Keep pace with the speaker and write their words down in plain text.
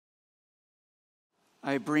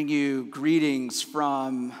I bring you greetings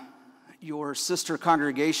from your sister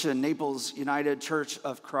congregation, Naples United Church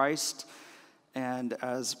of Christ. And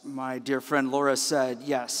as my dear friend Laura said,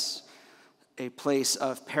 yes, a place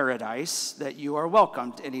of paradise that you are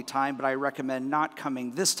welcomed anytime, but I recommend not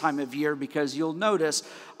coming this time of year because you'll notice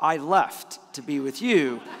I left to be with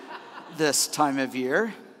you this time of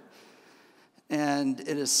year. And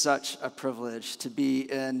it is such a privilege to be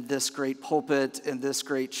in this great pulpit, in this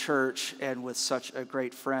great church, and with such a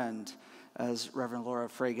great friend as Reverend Laura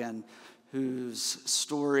Fragan, whose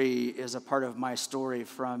story is a part of my story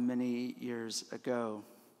from many years ago.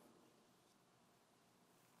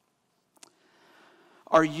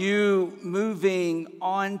 Are you moving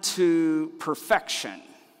on to perfection?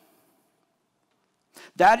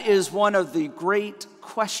 That is one of the great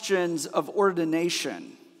questions of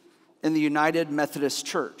ordination in the United Methodist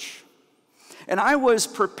Church. And I was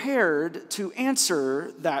prepared to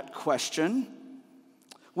answer that question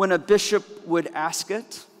when a bishop would ask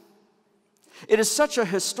it. It is such a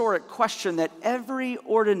historic question that every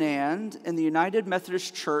ordinand in the United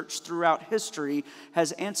Methodist Church throughout history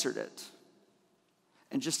has answered it.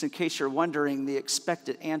 And just in case you're wondering, the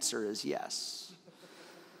expected answer is yes.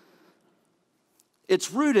 It's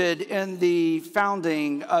rooted in the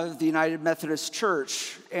founding of the United Methodist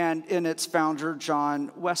Church and in its founder,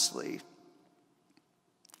 John Wesley.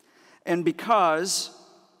 And because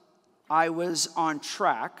I was on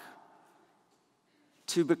track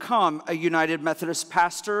to become a United Methodist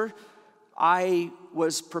pastor, I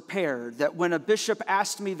was prepared that when a bishop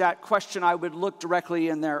asked me that question, I would look directly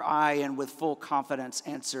in their eye and with full confidence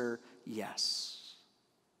answer, yes.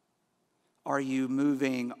 Are you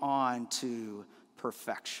moving on to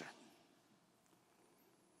perfection?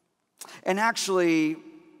 And actually,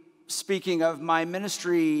 speaking of my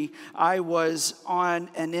ministry, I was on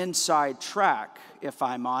an inside track, if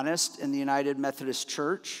I'm honest, in the United Methodist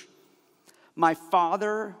Church. My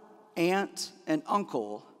father, aunt, and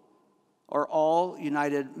uncle are all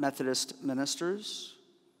United Methodist ministers.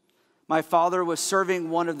 My father was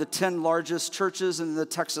serving one of the 10 largest churches in the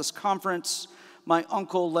Texas Conference. My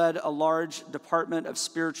uncle led a large department of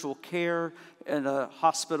spiritual care in a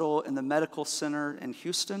hospital in the medical center in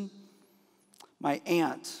Houston. My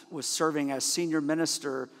aunt was serving as senior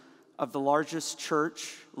minister of the largest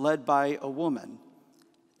church led by a woman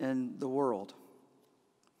in the world.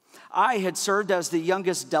 I had served as the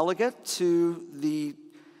youngest delegate to the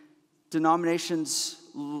denomination's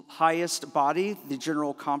highest body, the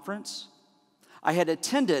General Conference. I had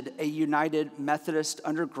attended a United Methodist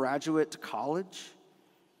undergraduate college,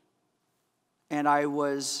 and I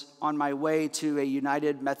was on my way to a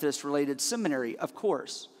United Methodist-related seminary, of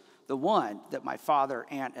course, the one that my father,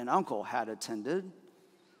 aunt, and uncle had attended.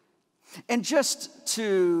 And just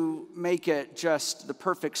to make it just the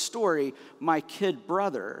perfect story, my kid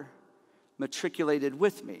brother matriculated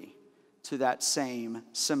with me to that same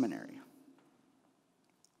seminary.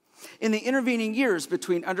 In the intervening years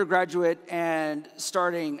between undergraduate and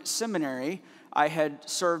starting seminary, I had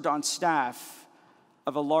served on staff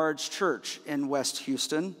of a large church in West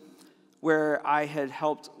Houston, where I had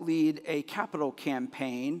helped lead a capital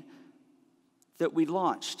campaign that we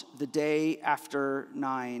launched the day after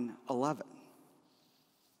 9/11.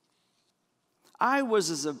 I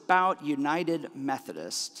was as about United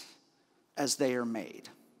Methodist as they are made.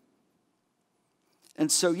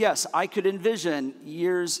 And so, yes, I could envision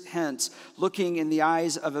years hence looking in the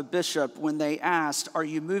eyes of a bishop when they asked, "Are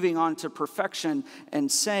you moving on to perfection?"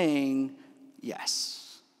 and saying,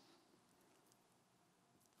 yes.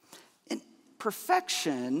 And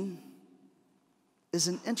perfection is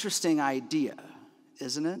an interesting idea,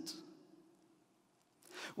 isn't it?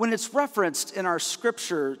 When it's referenced in our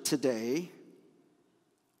scripture today,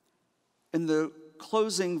 in the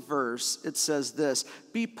closing verse, it says this,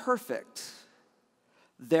 "Be perfect,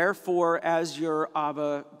 therefore, as your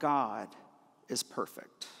Abba God is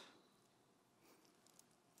perfect."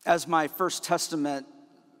 As my First Testament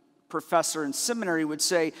professor in seminary would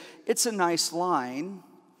say, it's a nice line,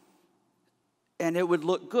 and it would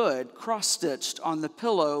look good cross-stitched on the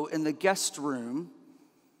pillow in the guest room.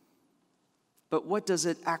 But what does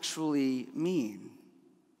it actually mean?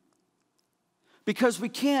 Because we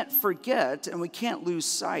can't forget and we can't lose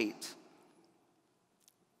sight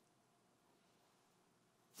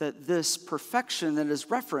that this perfection that is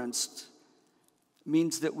referenced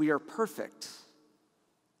means that we are perfect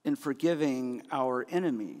in forgiving our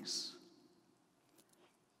enemies.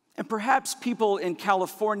 And perhaps people in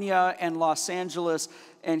California and Los Angeles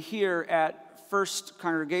and here at First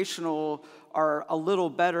Congregational are a little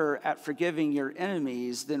better at forgiving your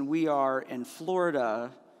enemies than we are in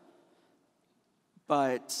Florida.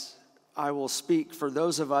 But I will speak for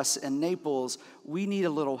those of us in Naples, we need a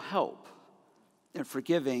little help in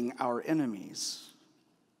forgiving our enemies.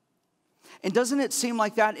 And doesn't it seem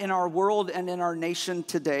like that in our world and in our nation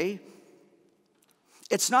today?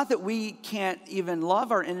 It's not that we can't even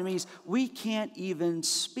love our enemies, we can't even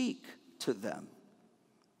speak to them.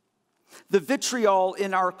 The vitriol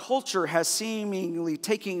in our culture has seemingly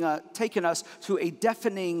taken us to a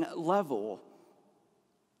deafening level.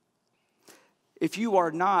 If you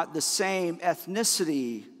are not the same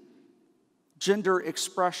ethnicity, gender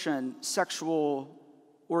expression, sexual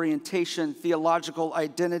orientation, theological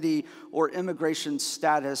identity, or immigration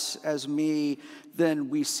status as me, then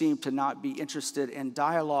we seem to not be interested in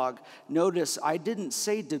dialogue. Notice I didn't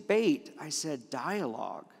say debate, I said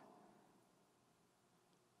dialogue.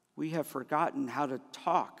 We have forgotten how to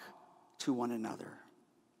talk to one another.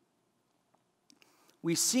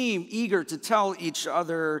 We seem eager to tell each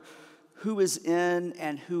other who is in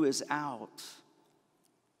and who is out,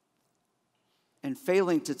 and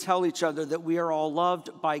failing to tell each other that we are all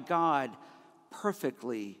loved by God,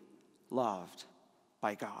 perfectly loved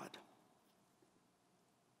by God.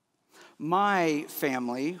 My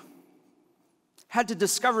family had to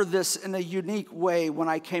discover this in a unique way when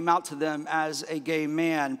I came out to them as a gay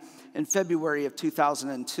man in February of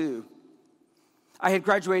 2002. I had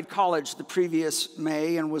graduated college the previous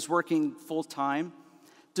May and was working full-time,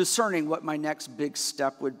 discerning what my next big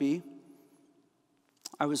step would be.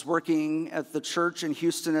 I was working at the church in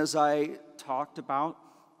Houston, as I talked about,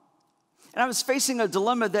 and I was facing a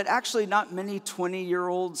dilemma that actually not many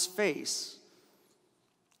 20-year-olds face.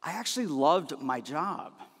 I actually loved my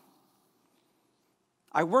job.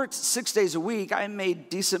 I worked 6 days a week. I made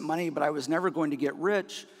decent money, but I was never going to get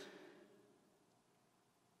rich.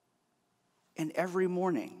 And every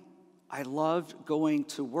morning, I loved going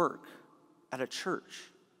to work at a church.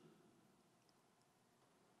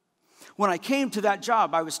 When I came to that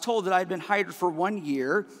job, I was told that I had been hired for 1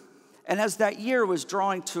 year, and as that year was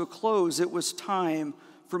drawing to a close, it was time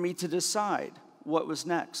for me to decide what was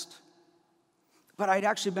next. But I'd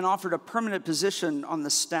actually been offered a permanent position on the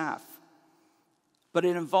staff. But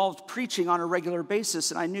it involved preaching on a regular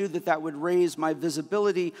basis, and I knew that that would raise my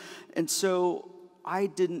visibility, and so I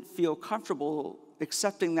didn't feel comfortable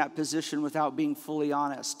accepting that position without being fully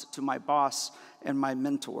honest to my boss and my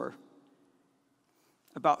mentor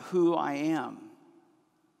about who I am,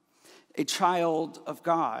 a child of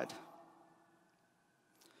God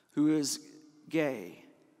who is gay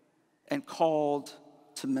and called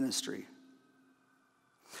to ministry.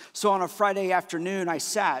 So on a Friday afternoon, I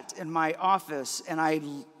sat in my office and I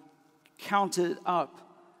counted up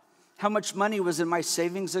how much money was in my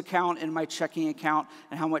savings account, in my checking account,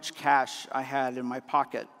 and how much cash I had in my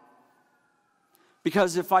pocket.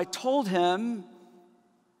 Because if I told him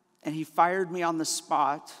and he fired me on the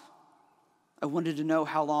spot, I wanted to know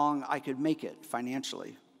how long I could make it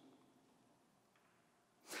financially.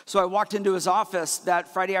 So I walked into his office that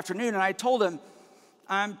Friday afternoon and I told him,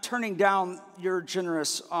 I'm turning down your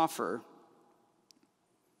generous offer.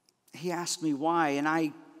 He asked me why, and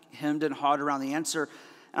I hemmed and hawed around the answer.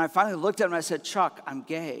 And I finally looked at him and I said, Chuck, I'm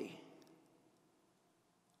gay.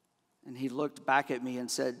 And he looked back at me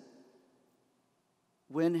and said,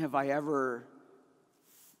 when have I ever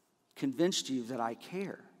convinced you that I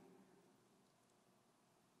care?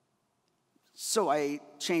 So I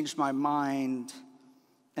changed my mind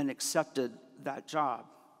and accepted that job.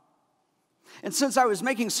 And since I was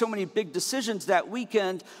making so many big decisions that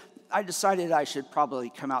weekend, I decided I should probably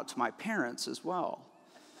come out to my parents as well.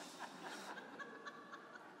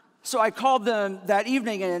 So I called them that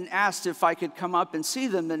evening and asked if I could come up and see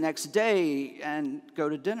them the next day and go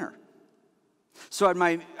to dinner. So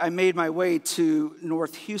I made my way to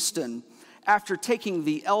North Houston after taking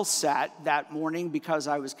the LSAT that morning because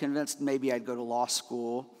I was convinced maybe I'd go to law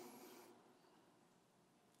school.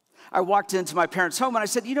 I walked into my parents' home and I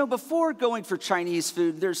said, before going for Chinese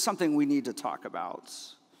food, there's something we need to talk about.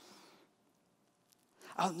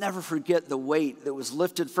 I'll never forget the weight that was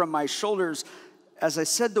lifted from my shoulders as I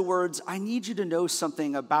said the words, I need you to know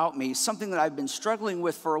something about me, something that I've been struggling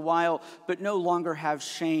with for a while, but no longer have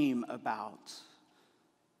shame about.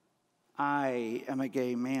 I am a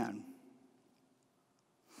gay man.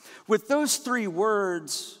 With those 3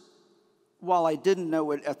 words, while I didn't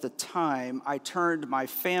know it at the time, I turned my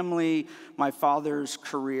family, my father's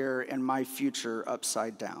career, and my future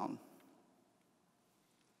upside down.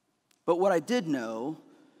 But what I did know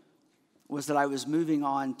was that I was moving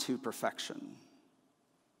on to perfection.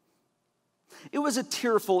 It was a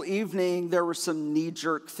tearful evening. There were some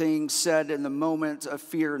knee-jerk things said in the moment of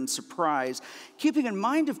fear and surprise. Keeping in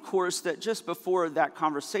mind, of course, that just before that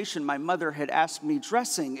conversation, my mother had asked me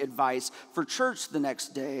dressing advice for church the next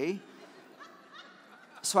day.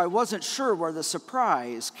 So I wasn't sure where the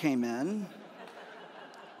surprise came in.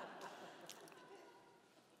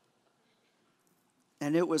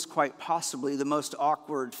 And it was quite possibly the most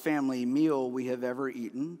awkward family meal we have ever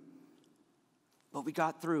eaten. But we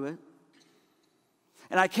got through it.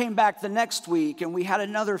 And I came back the next week, and we had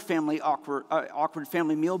another awkward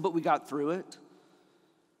family meal, but we got through it.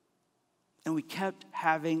 And we kept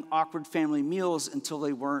having awkward family meals until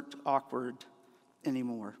they weren't awkward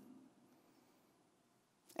anymore.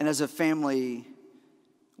 And as a family,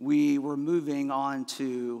 we were moving on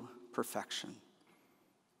to perfection.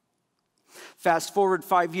 Fast forward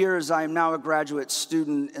 5 years, I am now a graduate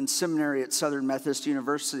student in seminary at Southern Methodist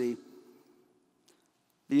University.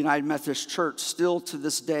 The United Methodist Church still to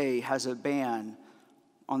this day has a ban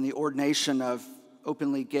on the ordination of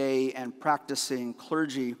openly gay and practicing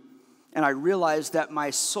clergy, and I realized that my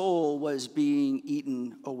soul was being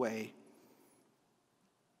eaten away.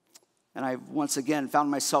 And I once again found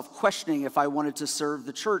myself questioning if I wanted to serve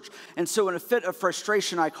the church. And so in a fit of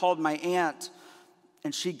frustration, I called my aunt,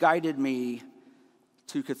 and she guided me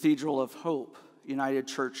to Cathedral of Hope, United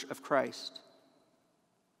Church of Christ.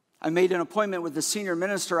 I made an appointment with the senior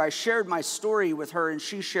minister. I shared my story with her, and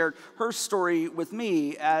she shared her story with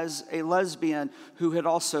me as a lesbian who had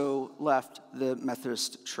also left the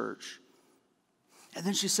Methodist Church. And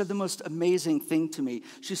then she said the most amazing thing to me.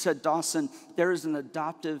 She said, "Dawson, there is an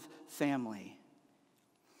adoptive family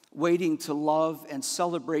waiting to love and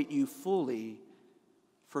celebrate you fully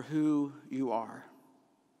for who you are."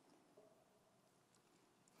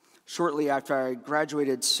 Shortly after I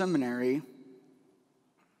graduated seminary,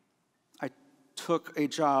 I took a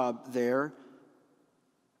job there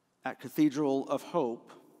at Cathedral of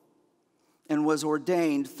Hope and was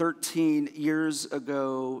ordained 13 years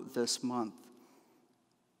ago this month.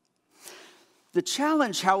 The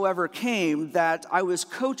challenge, however, came that I was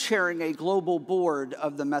co-chairing a global board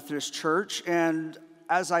of the Methodist Church, and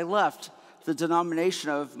as I left the denomination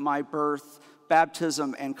of my birth,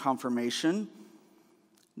 baptism, and confirmation,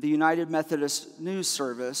 the United Methodist News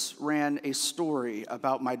Service ran a story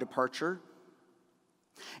about my departure.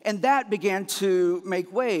 And that began to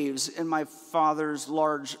make waves in my father's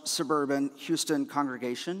large suburban Houston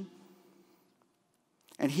congregation.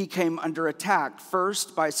 And he came under attack,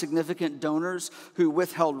 first by significant donors who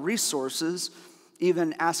withheld resources,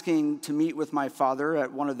 even asking to meet with my father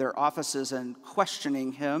at one of their offices and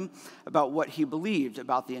questioning him about what he believed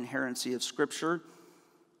about the inerrancy of Scripture.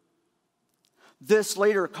 This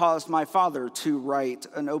later caused my father to write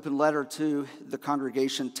an open letter to the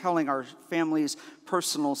congregation telling our family's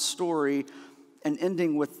personal story and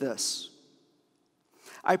ending with this: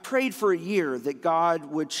 "I prayed for a year that God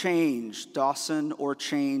would change Dawson or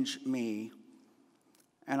change me.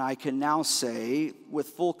 And I can now say with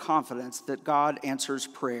full confidence that God answers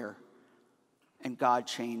prayer, and God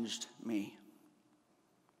changed me."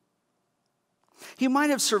 He might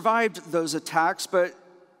have survived those attacks, but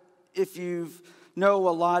if you know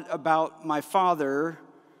a lot about my father,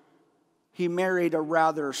 he married a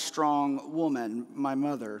rather strong woman, my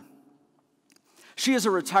mother. She is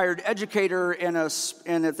a retired educator and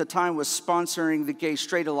at the time was sponsoring the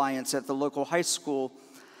Gay-Straight Alliance at the local high school.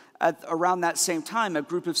 Around that same time, a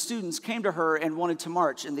group of students came to her and wanted to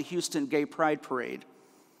march in the Houston Gay Pride Parade.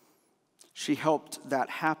 She helped that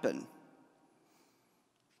happen.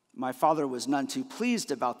 My father was none too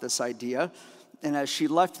pleased about this idea, and as she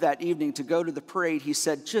left that evening to go to the parade, he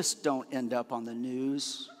said, "Just don't end up on the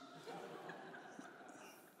news."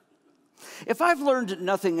 If I've learned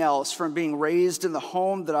nothing else from being raised in the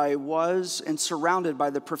home that I was and surrounded by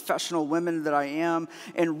the professional women that I am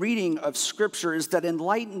and reading of Scripture, is that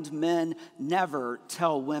enlightened men never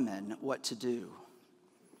tell women what to do.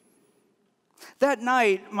 That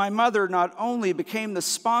night, my mother not only became the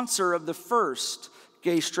sponsor of the first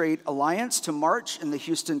Gay-Straight Alliance to march in the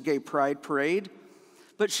Houston Gay Pride Parade,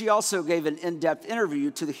 but she also gave an in-depth interview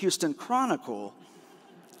to the Houston Chronicle,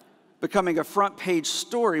 becoming a front-page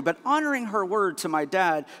story, but honoring her word to my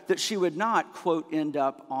dad that she would not, quote, end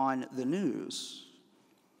up on the news.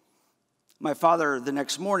 My father, the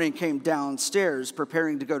next morning, came downstairs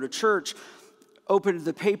preparing to go to church, opened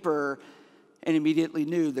the paper, and immediately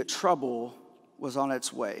knew that trouble was on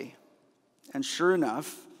its way. And sure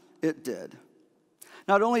enough, it did.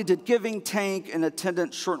 Not only did giving tank in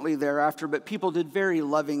attendance shortly thereafter, but people did very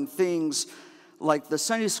loving things like the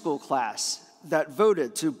Sunday school class that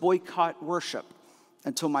voted to boycott worship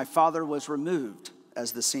until my father was removed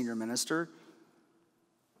as the senior minister.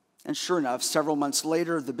 And sure enough, several months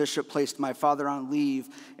later, the bishop placed my father on leave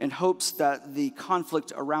in hopes that the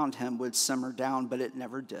conflict around him would simmer down, but it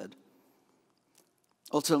never did.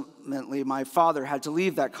 Ultimately, my father had to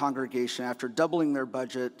leave that congregation after doubling their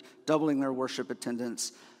budget, doubling their worship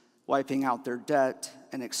attendance, wiping out their debt,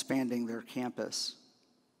 and expanding their campus.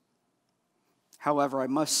 However, I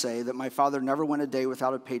must say that my father never went a day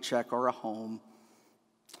without a paycheck or a home.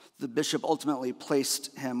 The bishop ultimately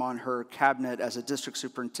placed him on her cabinet as a district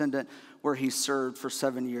superintendent, where he served for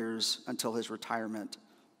 7 years until his retirement.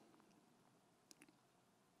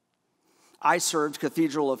 I served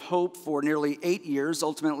Cathedral of Hope for nearly 8 years,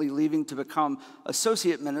 ultimately leaving to become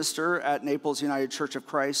associate minister at Naples United Church of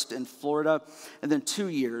Christ in Florida, and then 2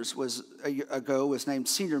 years ago was named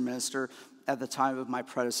senior minister at the time of my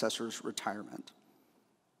predecessor's retirement.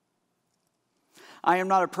 I am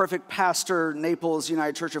not a perfect pastor. Naples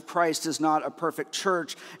United Church of Christ is not a perfect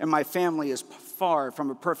church, and my family is far from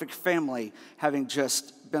a perfect family, having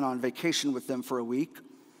just been on vacation with them for a week.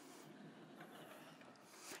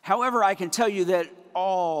 However, I can tell you that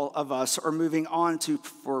all of us are moving on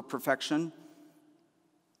for perfection.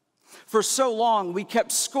 For so long, we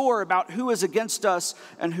kept score about who was against us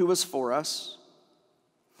and who was for us.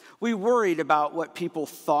 We worried about what people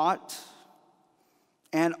thought.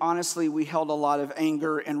 And honestly, we held a lot of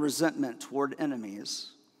anger and resentment toward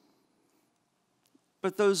enemies.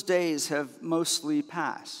 But those days have mostly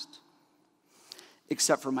passed.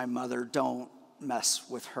 Except for my mother. Don't mess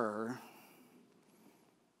with her.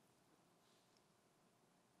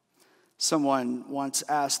 Someone once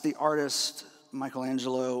asked the artist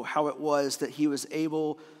Michelangelo how it was that he was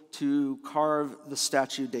able to carve the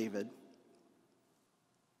statue David.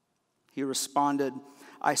 He responded,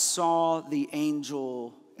 "I saw the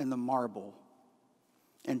angel in the marble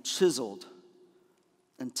and chiseled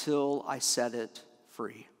until I set it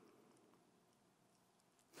free."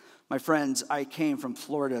 My friends, I came from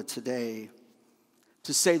Florida today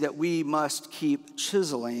to say that we must keep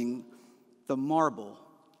chiseling the marble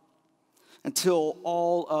until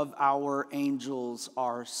all of our angels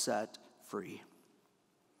are set free.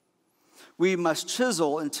 We must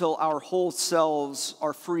chisel until our whole selves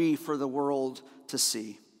are free for the world to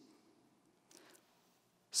see.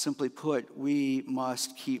 Simply put, we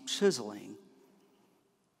must keep chiseling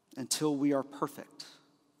until we are perfect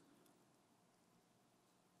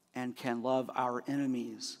and can love our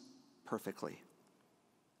enemies perfectly.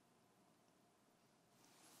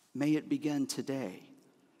 May it begin today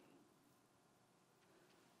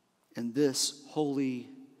in this holy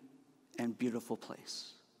and beautiful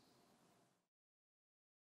place.